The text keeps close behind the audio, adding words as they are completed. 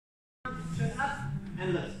Turn up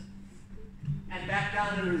and lift. And back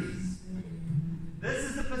down and release. This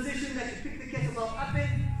is the position that you pick the kettlebell up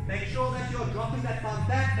in. Make sure that you're dropping that bum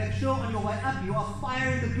back. Make sure on your way up you are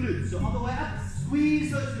firing the glutes. So on the way up,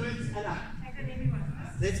 squeeze those glutes and up.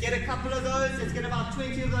 Let's get a couple of those. Let's get about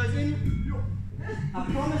 20 of those in. I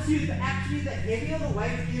promise you that actually the heavier the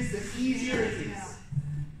weight is, the easier it is.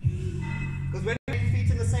 Because when you have your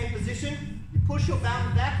feet in the same position, you push your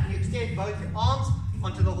bum back and you extend both your arms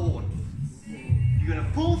onto the horn. You're going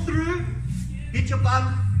to pull through, hit your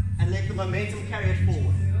bum, and let the momentum carry it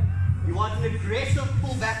forward. You want an aggressive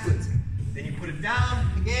pull backwards. Then you put it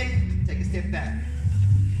down, again, take a step back.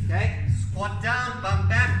 Okay? Squat down, bum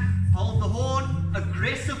back, hold the horn,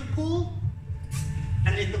 aggressive pull,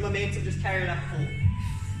 and let the momentum just carry it up forward.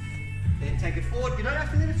 Then take it forward. You don't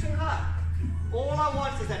have to let it swing high. All I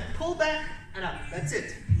want is that pull back and up. That's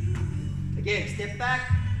it. Again, step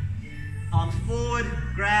back, arms forward,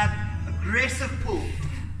 grab, aggressive pull,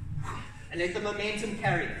 and let the momentum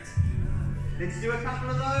carry it. Let's do a couple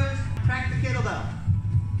of those. Crack the kettlebell.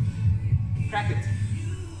 Crack it.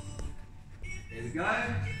 There we go.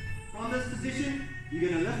 From this position, you're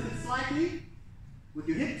going to lift it slightly with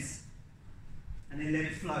your hips, and then let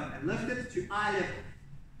it float. And lift it to eye level.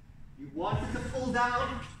 You want it to pull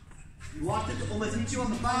down. You want it to almost hit you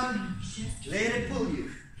on the bum. Let it pull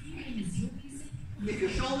you. If your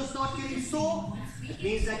shoulders start getting sore, it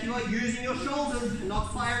means that you are using your shoulders and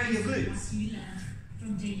not firing your glutes.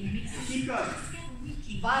 Keep going.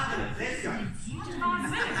 5 minutes. Let's go.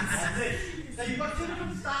 That's it. So you've got two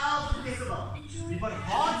different styles of kettlebell. You've got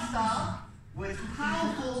hard style, where it's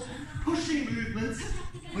powerful pushing movements,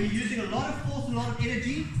 where you're using a lot of force and a lot of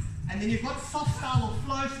energy. And then you've got soft style or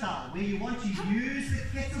flow style, where you want to use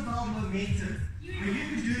the kettlebell momentum, where you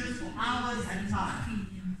can do this for hours at a time.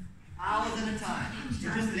 Hours at a time. You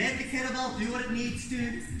just let the kettlebell do what it needs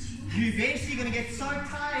to. You're eventually going to get so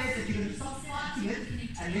tired that you're going to stop fighting it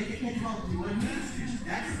and let the kettlebell do what it needs to.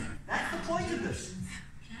 That's the point of this.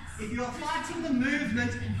 If you are fighting the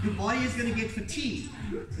movement, your body is going to get fatigued.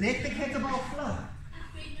 Let the kettlebell flow.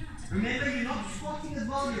 Remember, you're not squatting as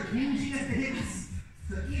well, you're hinging at the hips.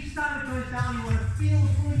 So each time it goes down, you want to feel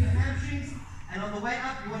through your hamstrings, and on the way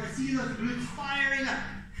up, you want to see those glutes firing up.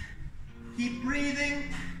 Keep breathing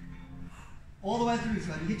all the way through.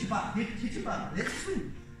 So hit your butt, hit your butt. Let it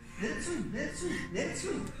swing. Let it swing. Let it swing. Let it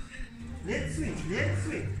swing. Let it swing. Let it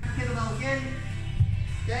swing. Kettlebell again.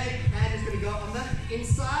 Okay, hand is going to go on the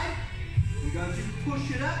inside. We're going to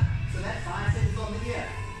push it up so that bicep is on the ear.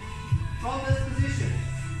 From this position,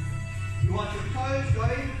 you want your toes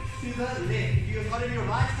going to the left. If you've got it in your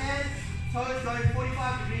right hand, toes going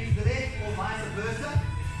 45 degrees to the left or vice versa.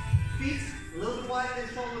 Feet a little bit wider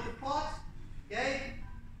than shoulders apart. Okay?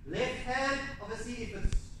 Left hand, obviously if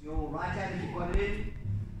it's your right hand, you've got it in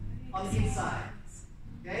on the inside.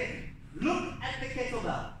 Okay? Look at the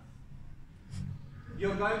kettlebell.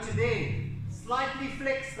 You're going to then slightly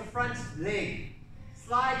flex the front leg.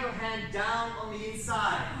 Slide your hand down on the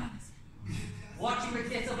inside. Watching the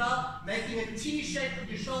kettlebell, making a T shape with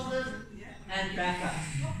your shoulders and back up.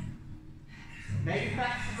 Maybe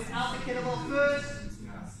practice without the kettlebell first.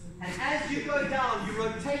 And as you go down, you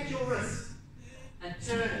rotate your wrist and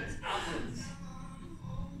turn it outwards.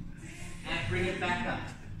 And bring it back up.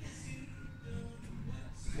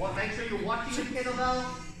 Make sure you're watching the kettlebell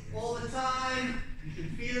all the time. You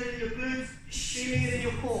should feel it in your glutes, feeling it in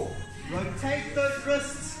your core. Rotate those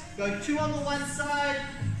wrists, go 2 on the one side,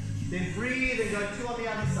 then breathe and go 2 on the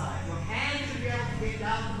other side. Your hands should be able to get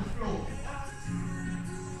down to the floor.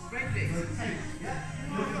 Straight legs. Rotate.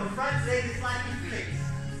 Yeah. Look, the front leg is slightly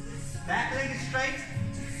flexed. Back leg is straight.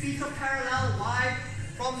 Feet are parallel, wide.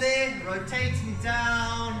 From there, rotating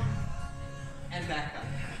down and back up.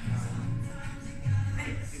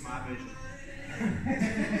 In my version.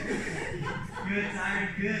 Good, Tyron,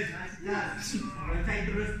 good. Nice done. Rotate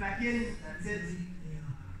the wrist back in. That's it.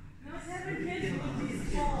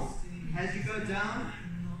 As you go down,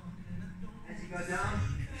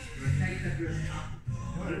 rotate the wrist up.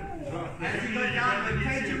 As you go down,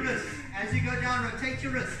 rotate your wrist. As you go down, rotate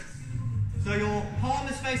your wrist. So your palm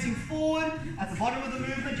is facing forward. At the bottom of the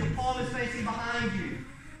movement, your palm is facing behind you.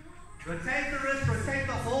 Rotate the wrist, rotate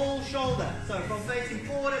the whole shoulder. So from facing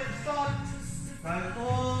forward at the start, go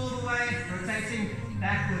all the way, rotating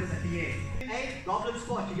backwards at the end. 8, goblet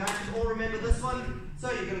squat. You guys should all remember this one. So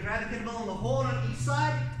you're going to grab the kettlebell on the horn on each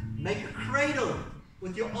side, make a cradle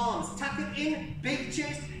with your arms. Tuck it in, big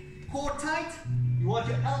chest, core tight. You want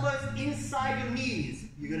your elbows inside your knees.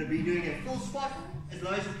 You're going to be doing a full squat as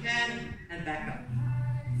low as you can and back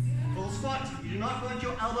up. Full squat. You do not want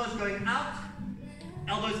your elbows going out,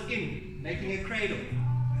 elbows in, making a cradle.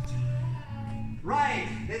 Right,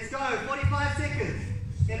 let's go. 45 seconds.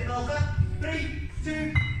 Kettlebells up. 3,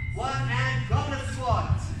 2, 1, and goblet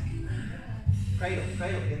squat. Cradle,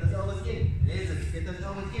 cradle. Get those elbows in. There's it. Get those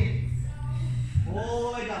elbows in.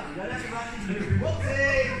 All the way down. You don't have to rush into it.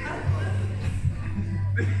 Whoopsie!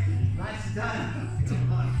 Nice done.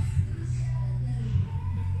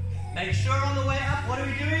 Make sure on the way up, what are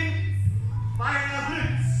we doing? Firing our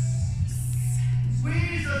glutes.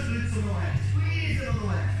 Squeeze those glutes on the way. Squeeze it on the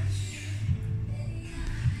way.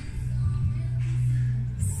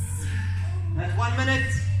 That's 1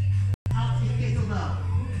 minute. Out to your kettlebell.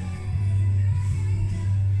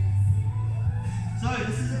 So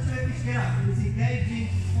this is a Turkish get-up. It is engaging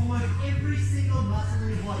almost every single muscle in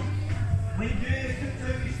your body. When doing a good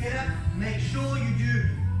Turkish get-up, make sure you do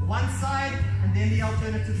one side and then the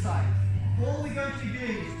alternative side. All we're going to be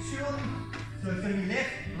doing is 2 on them. So it's going to be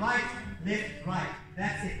left, right.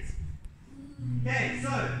 That's it. Okay, so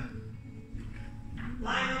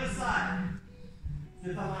lying on the side. So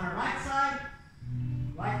if I'm on the right side,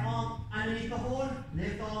 right arm underneath the horn,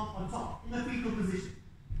 left arm on top, in the fetal position.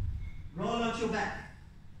 Roll onto your back.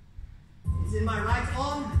 It's in my right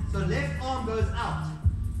arm, so left arm goes out.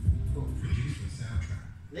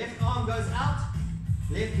 Left arm goes out,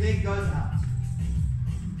 left leg goes out.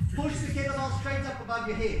 Push the kettlebell straight up above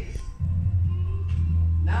your head.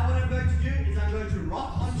 Now what I'm going to do is I'm going to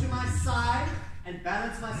rock onto my side and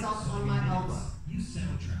balance myself on my elbow.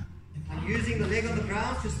 I'm using the leg on the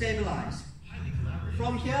ground to stabilize.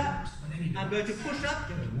 From here, I'm going to push up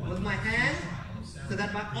with my hand so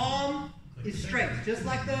that my arm is straight, just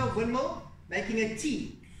like the windmill, making a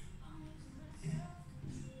T.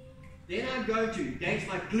 Then I'm going to engage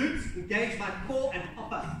my glutes, engage my core, and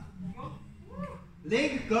hop up.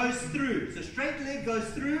 Leg goes through, so straight leg goes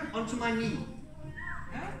through onto my knee.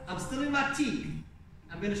 I'm still in my T.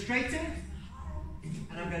 I'm going to straighten,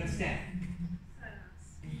 and I'm going to stand.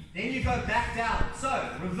 Then you go back down. So,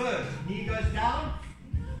 reverse. Knee goes down.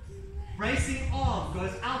 Bracing arm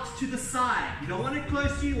goes out to the side. You don't want it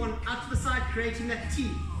close to you, you want it out to the side, creating that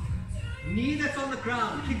T. Knee that's on the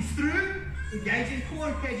ground. Kicks through, engaging core,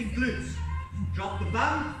 engaging glutes. Drop the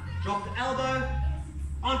bum, drop the elbow,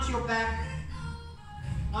 onto your back,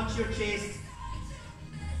 onto your chest,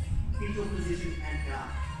 fetal position, and down.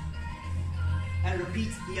 And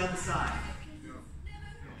repeat the other side.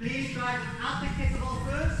 Please try out the kettlebell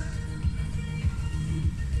first.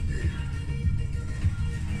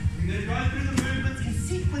 We're going to go through the movements in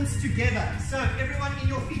sequence together. So everyone in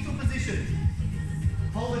your fetal position.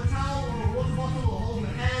 Hold a towel or a water bottle or hold your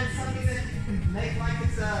hand, something that you can make like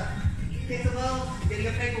it's a kettlebell, getting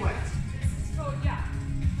a paperweight. Oh, yeah.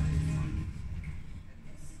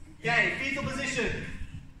 Okay, fetal position.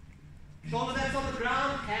 Shoulder that's on the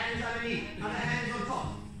ground, hands underneath, other hand is on top.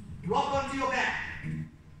 Rock onto your back.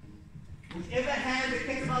 Whichever hand the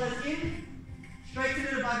kettlebell is in, straighten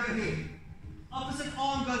it above your head. Opposite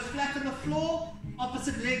arm goes flat on the floor,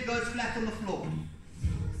 opposite leg goes flat on the floor.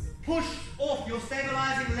 Push off your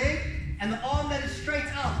stabilizing leg and the arm that is straight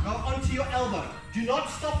out, go onto your elbow. Do not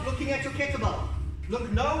stop looking at your kettlebell. Look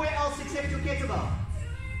nowhere else except your kettlebell.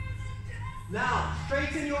 Now,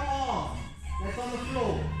 straighten your arm that's on the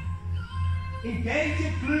floor. Engage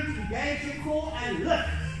your glutes, engage your core, and lift.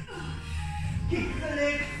 Kick the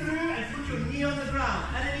leg through and put your knee on the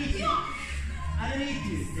ground. Underneath you. Underneath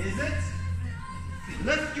you. There's it.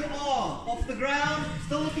 Lift your arm off the ground,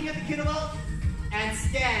 still looking at the kettlebell, and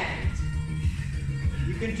stand.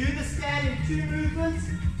 You can do the stand in 2 movements,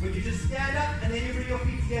 where you just stand up and then you bring your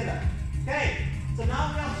feet together. Okay, so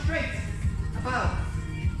now we are straight above.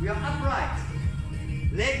 We are upright.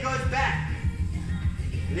 Leg goes back.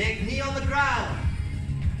 Leg, knee on the ground.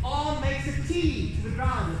 Arm makes a T to the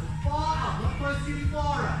ground. Far up, not close to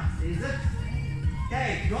far up. Is it?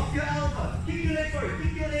 Okay, drop your elbow. Kick your leg through.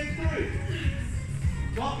 Kick your leg through.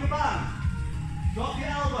 Drop your bum. Drop your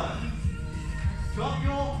elbow. Drop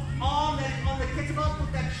your arm that's on the kettlebell.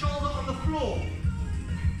 Put that shoulder on the floor.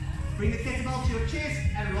 Bring the kettlebell to your chest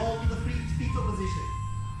and roll to the fetal position.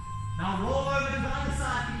 Now roll over to the other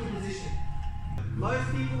side fetal position.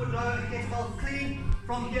 Most people would know a kettlebell clean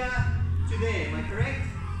from here to there. Am I correct?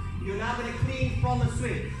 You're now going to clean from the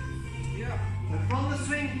swing. Yeah. So from the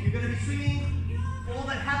swing, you're going to be swinging. All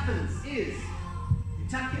that happens is you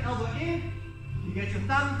tuck your elbow in, you get your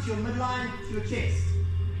thumb to your midline to your chest.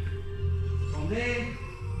 From there,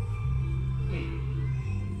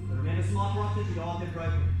 in. But remember, smart watches, you don't want them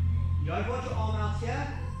broken. You don't want your arm out here,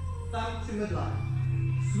 thumb to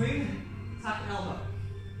midline. Swing, tuck elbow.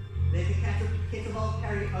 Let the kettlebell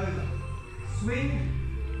carry over. Swing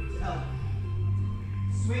to elbow.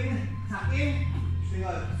 Swing, tuck in, swing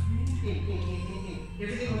over. In.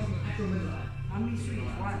 Everything was at your midline. How many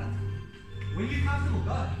swings? One. When you're comfortable,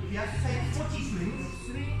 go. If you have to take 40 swings,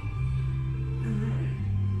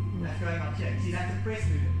 that's going up here. See, that's a press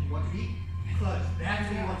movement. You want to be close. That's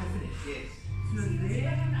where you want to finish. Yes. So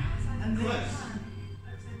there and there. Close.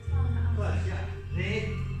 Close, yeah. There.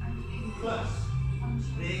 Close.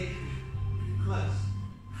 There. Close.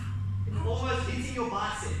 It's almost hitting your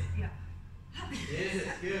bicep. Yeah. Yes,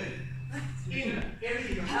 it's good. In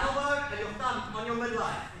everything. Your elbow and your thumb on your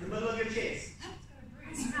midline. In the middle of your chest.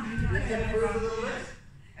 Let's get it move a little bit.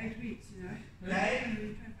 8 weeks, you know. Okay. And then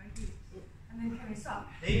 8 weeks. And then can we stop?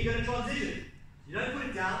 Then you're going to transition. You don't put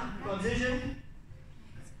it down. Transition.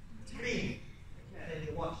 Clean. Then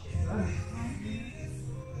you watch it. Right?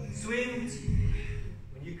 Swing.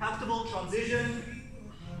 When you're comfortable, transition.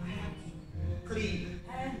 Clean.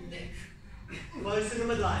 Close to the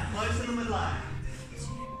midline. Close to the midline.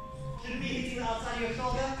 Shouldn't be hitting the outside of your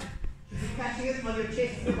shoulder. Should be catching it on your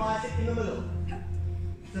chest and your bicep in the middle.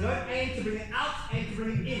 So don't aim to bring it out, aim to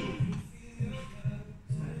bring it in.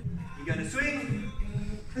 You're going to swing,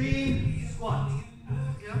 clean, squat.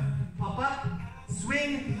 Pop up,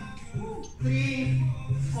 swing, clean,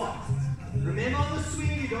 squat. Remember on the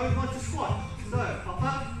swing you don't want to squat. So pop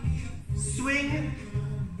up, swing,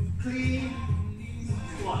 clean,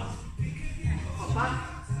 squat. Pop up,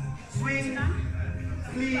 swing,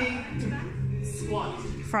 clean, squat.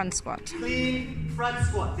 Front squat. Clean, front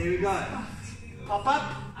squat. There we go. Pop up,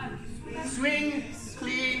 swing,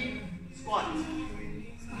 clean, squat.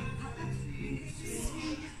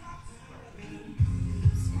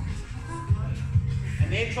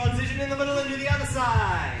 And then transition in the middle and do the other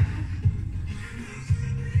side.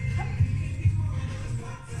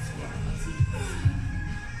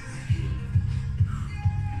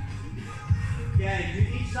 Okay, do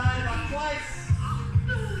each side about twice.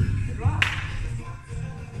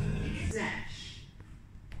 Snatch.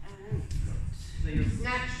 So your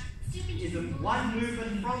snatch is a one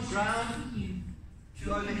movement from ground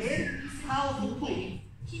to overhead, powerful pull.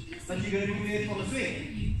 But you're going to be doing it from a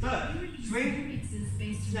swing. So, swing,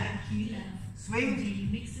 snatch. Swing,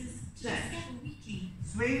 snatch.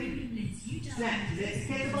 Swing, snatch. Let the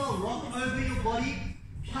kettlebell rock over your body.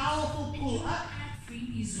 Powerful pull up.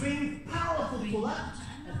 Swing, powerful pull up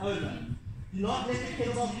and over. Do not let the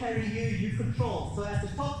kettlebell carry you, you control. So at the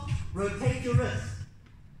top, rotate your wrist.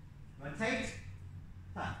 Rotate,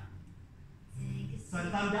 tuck. So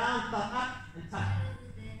thumb down, thumb up, and tuck.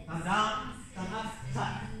 Thumb down, thumb up,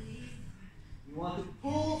 tuck. You want to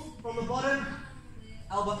pull from the bottom,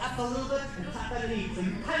 elbow up a little bit, and tuck underneath. So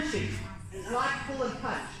you're punching. Slight pull and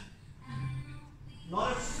punch.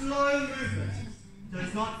 Not a slow movement. So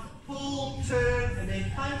it's not pull, turn, and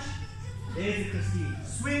then punch. There's the Christine.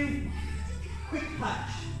 Swing, quick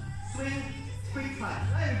punch. Swing, quick punch.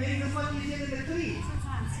 Oh, you're getting this one easier than the clean.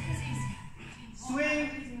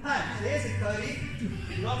 Swing, punch. There's it, Cody.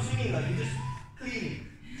 You're not swinging though, you're just cleaning.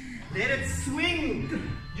 Let it swing.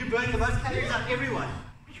 You burn the most calories out of everyone.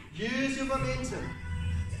 Use your momentum.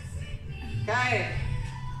 Okay.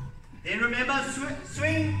 Then remember,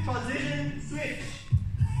 swing, transition, switch.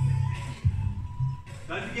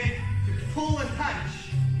 Don't forget to pull and punch.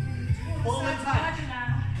 Pull and punch.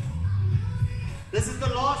 This is the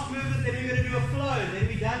last movement, then we're going to do a flow, then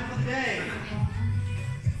we're done for the day.